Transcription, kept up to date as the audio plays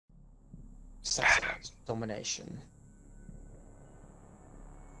Domination.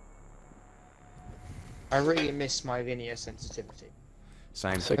 I really miss my linear sensitivity.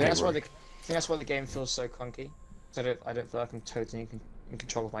 Same. I think that's why the game feels so clunky. I don't feel like I'm totally in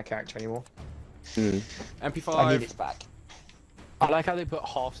control of my character anymore. MP5. I need it back. I like how they put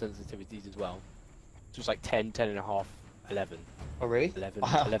half sensitivities as well. Just like 10, 10 and a half, 11. Oh really? 11,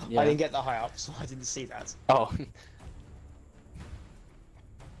 I 11, yeah. didn't get that high up, so I didn't see that. Oh.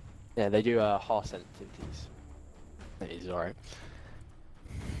 Yeah, they do half sensitivities. It is alright.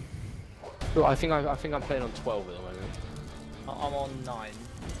 Well, I think I'm playing on 12 at the moment, I'm on 9.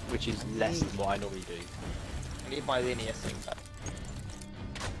 which is less than what I normally do. I need my linear thing back.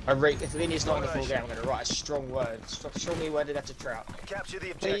 If linear's not in the full game, I'm going to write a strong word. Show me where did that to trout. Capture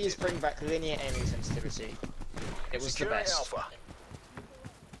the objective. Please bring back linear aiming sensitivity. It was the best. Alpha.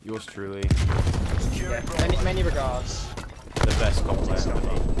 Yours truly. Yeah. Many regards. The best cop player ever.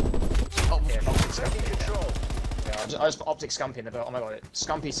 Taking control. Yeah, I just put Optic Scumpy in the bill. Oh my god,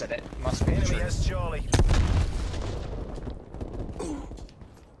 Scumpy said it. Must be Enemy true. has Charlie.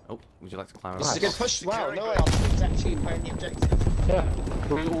 Oh, would you like to climb This is a up? good push. Wow, no way. Optic's actually playing the objective. Yeah.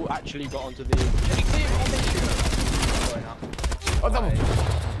 We all actually got onto the objective. Going up. Oh, double!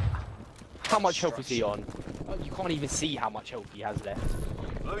 How much health is he on? Oh, you can't even see how much health he has left.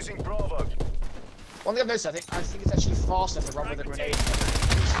 Losing Bravo. One thing I've noticed, I think it's actually faster to run with a grenade than to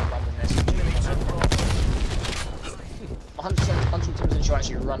run with this. Enemy took Bravo. 110% sure I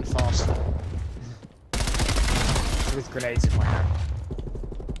actually run faster with grenades in my hand.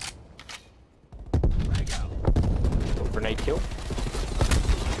 Grenade kill.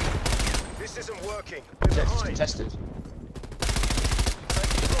 This isn't working. Objective's contested.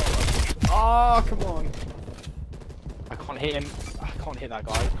 Oh, come on! I can't hit him. I can't hit that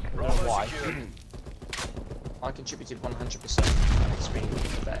guy. I don't know why. I contributed 100%. That makes me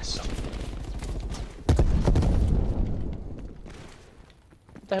the best.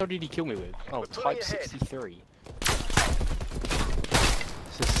 What the hell did he kill me with? Oh, type 63.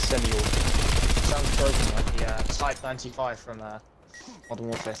 This is semi-awesome. Sounds broken like the Type 95 from Modern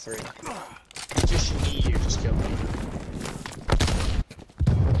Warfare 3. Magician EU just killed me.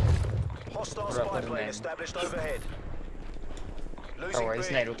 Hostile Right, spy let him plane in. established overhead. Oh Losing wait, his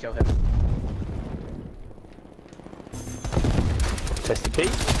B. nade will kill him. Test the P.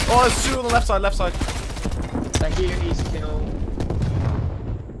 Oh, there's two on the left side, left side. Thank you, easy kill.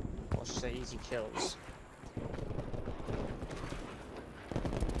 Or should I say easy kills.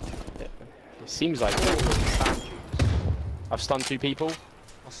 It seems like I've stunned 2 people.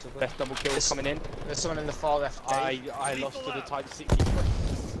 Best double kill coming in. There's someone in the far left. I lost to the type 63.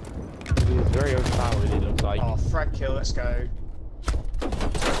 He was very overpowered, it looks like. Oh, frag kill, let's go.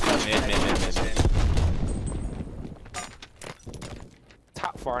 Mid.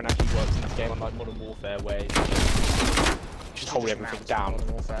 Tap firing actually works in this game, unlike Modern Warfare, where you just hold everything down.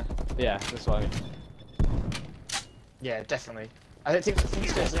 Modern Warfare. Yeah, that's what I mean. Yeah, definitely. I don't think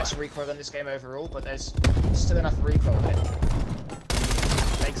there's less recoil in this game overall, but there's still enough recoil that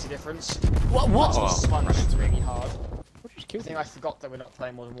makes a difference. What? Sponge is really hard. What just killed I think me? I forgot that we're not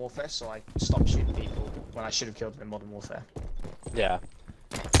playing Modern Warfare, so I stopped shooting people when I should have killed them in Modern Warfare. Yeah.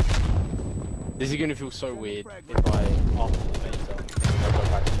 This is gonna feel so weird if I, after later, I go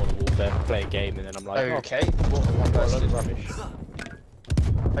back to Modern Warfare, play a game, and then I'm like, Okay, what a load person. of rubbish.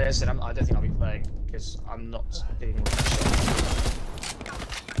 Like I said, I don't think I'll be playing because I'm not dealing with that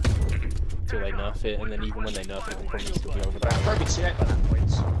Till they nerf it, and then even when they nerf it, it'll probably still be shit. But overpowered. I'll probably be too late by that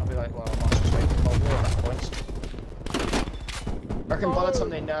point. I'll be like, well, I might just wait for Cold War at that point. I reckon by the time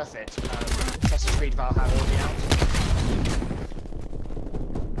they nerf it, Assassin's Creed Valhalla will be out.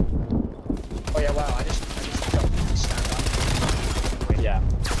 Oh yeah, wow, I just jumped to stand up. Yeah.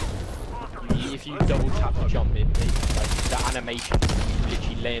 If you double tap to jump in, like the animation, you're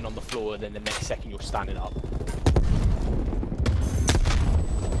literally laying on the floor, and then the next second you're standing up.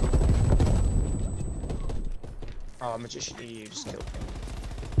 Oh, Magician EU just killed me.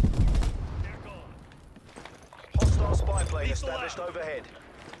 Hostile spy plane established overhead.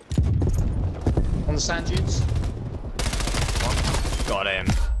 On the sand dunes? Got him.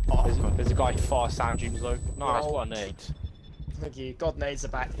 Oh, There's a guy far sand dunes though. Nice, what a nade. thank you. God nades are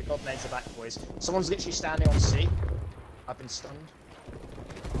back. The God nades are back, boys. Someone's literally standing on C. I've been stunned.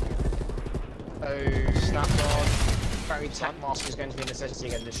 Oh, snap guard. Apparently, Tac Mask is going to be a necessity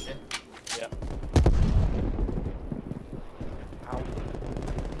again this year. Yeah. Ow.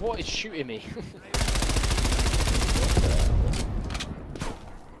 What is shooting me?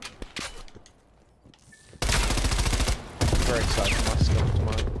 Very excited for my skill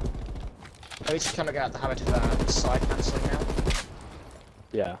tomorrow. At least you kind of get out the habit of side cancelling now.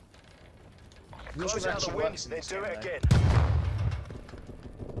 Yeah. I'm not sure Close if it out the actually win, works in then this do game, it though. again.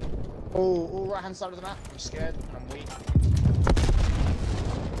 All right hand side of the map. I'm scared. I'm weak.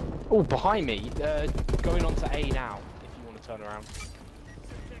 Oh, behind me. Going on to A now, if you want to turn around.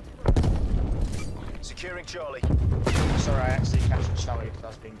 Securing Charlie. Sorry, I actually captured Charlie because I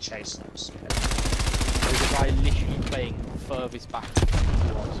was being chased and I was scared. There's a guy literally playing furthest back.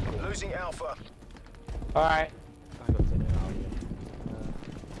 Losing Alpha. Alright. I got to know.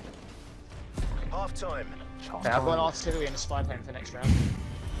 Half time. Okay, I've got an artillery and a spy plane for next round.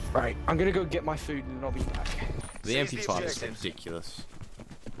 Right, I'm gonna go get my food and I'll be back. The Seize the MP5 is objectives. ridiculous.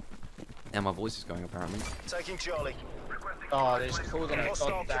 And my voice is going apparently. Taking Charlie. Oh, they just called in a Hostile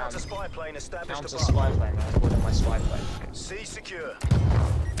goddamn counter spy plane established counter above. spy plane. I called in my spy plane. C secure.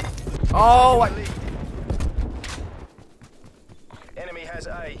 Oh, Lead. Enemy has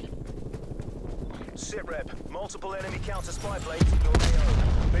A. Sit rep. Multiple enemy counter spy planes in your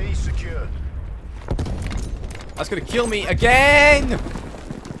AO. B secure. that's gonna kill me again!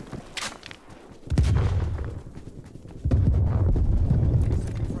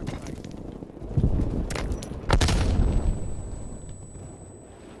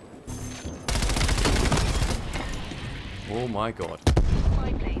 Oh my god.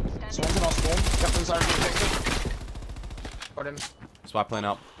 Someone's in our spawn. Captain's over the objective. Got him. Spy plane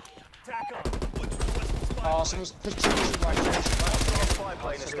up. Oh, someone's pushing right. Hostile spy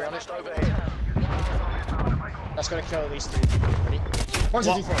plane To be honest, established overhead. that's gonna kill at least 3. Ready? 1,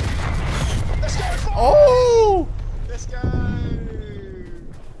 2, 3, 4. Let's go! Oh! Let's go!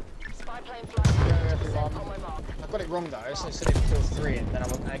 Spy plane Let's go, flying. everyone. On my mark. I got it wrong though, so I said it would kill 3 and then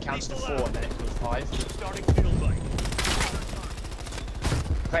I counted to 4 and then it killed 5. Starting field fight.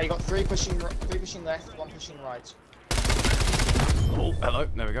 Okay, you got 3 pushing left, 1 pushing right. Oh, hello.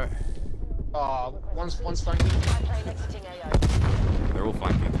 There we go. One's flanking. Spy plane exiting AO. They're all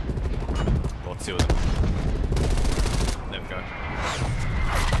flanking. Or 2 of them. There we go.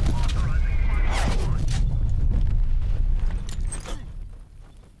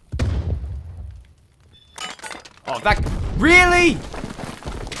 Oh, that... Really?!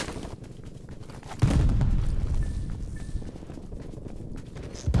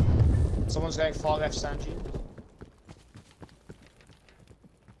 Someone's going far left, Sanji.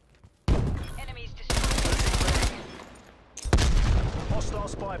 Enemies destroyed. Hostile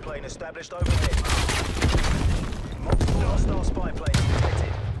spy plane established overhead. Multiple hostile spy planes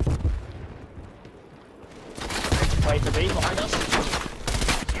detected. Play for B behind us.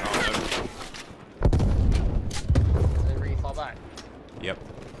 They're really far back. Yep.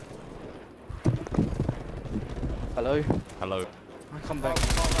 Hello? Hello. I come Far, back.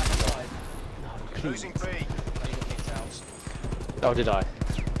 far back inside. Losing B. Oh, you got kicked out. Oh, did I?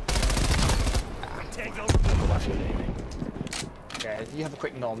 Tango Oh, that's your name. Okay, you have a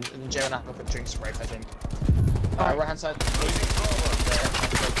quick nom, and Joe and I have a drinks break, I think. Right hand side. losing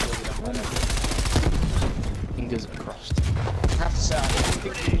Bravo. Fingers crossed. I have to say, I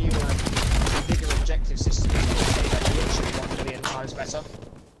think the new bigger objective system is literally 1 million times better.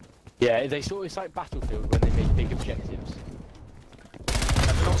 Yeah, it's like Battlefield when they make big objectives.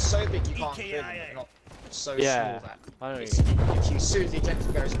 They're not so big you can't kill them, but they're not so Yeah, small that. I know what It's, you mean. if you soon as the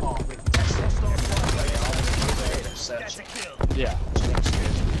objective goes off with testing, searching, Yeah. which I think is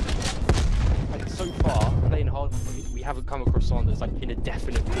good. Like, so far, playing hard, we haven't come across someone that's like in a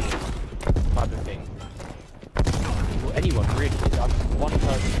definite field type of thing. Well, anyone really. One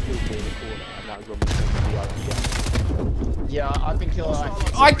person killed me in the corner, and that was when we took the IPA. Yeah, I've been killed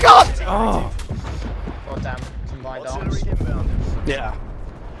like I can't! Oh! goddamn combined arms. Artillery inbound. Yeah.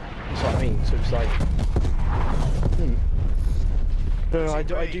 That's what I mean. So it's like, No,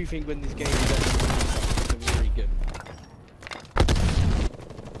 I do think when this game is actually very good.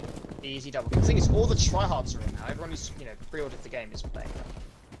 Easy double. The thing is, all the tryhards are in now. Everyone who's pre-ordered the game is playing.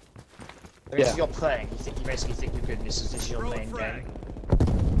 I mean, Yeah. if you're playing, you basically think you're good. And this is your main game.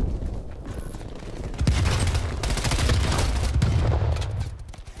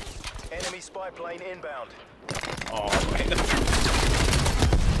 Enemy spy plane inbound. Oh, wait.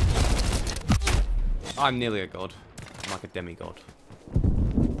 I'm nearly a god. I'm like a demigod.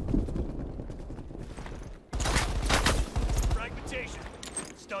 Fragmentation.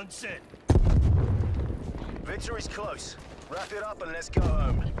 Stun set. Victory's close. Wrap it up and let's go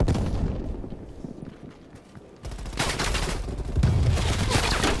home.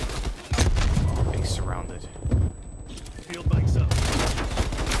 Oh, being surrounded. Field bikes up.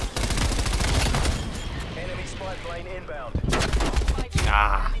 Enemy spy plane inbound.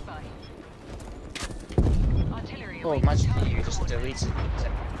 Ah. Artillery Oh, awaiting imagine target you just coordinates. deleted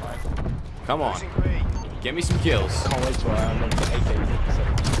 10.5. Come on. Losing B. Get me some kills. Can't wait till I'm on the AK.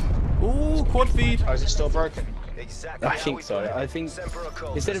 Ooh, Quad feed. Oh, is it still broken? Exactly I how think we so. play it. I think Semper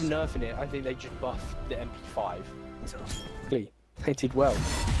Augustus. instead of nerfing it, I think they just buffed the MP5. They did well.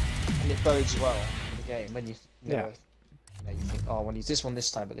 And it bodes well for the game when you know, Yeah. you think, oh, I want to use this one this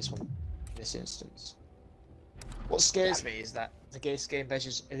time, but this one, this instance. What scares me is that the game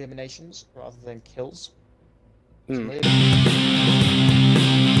measures eliminations rather than kills. Hmm. So maybe-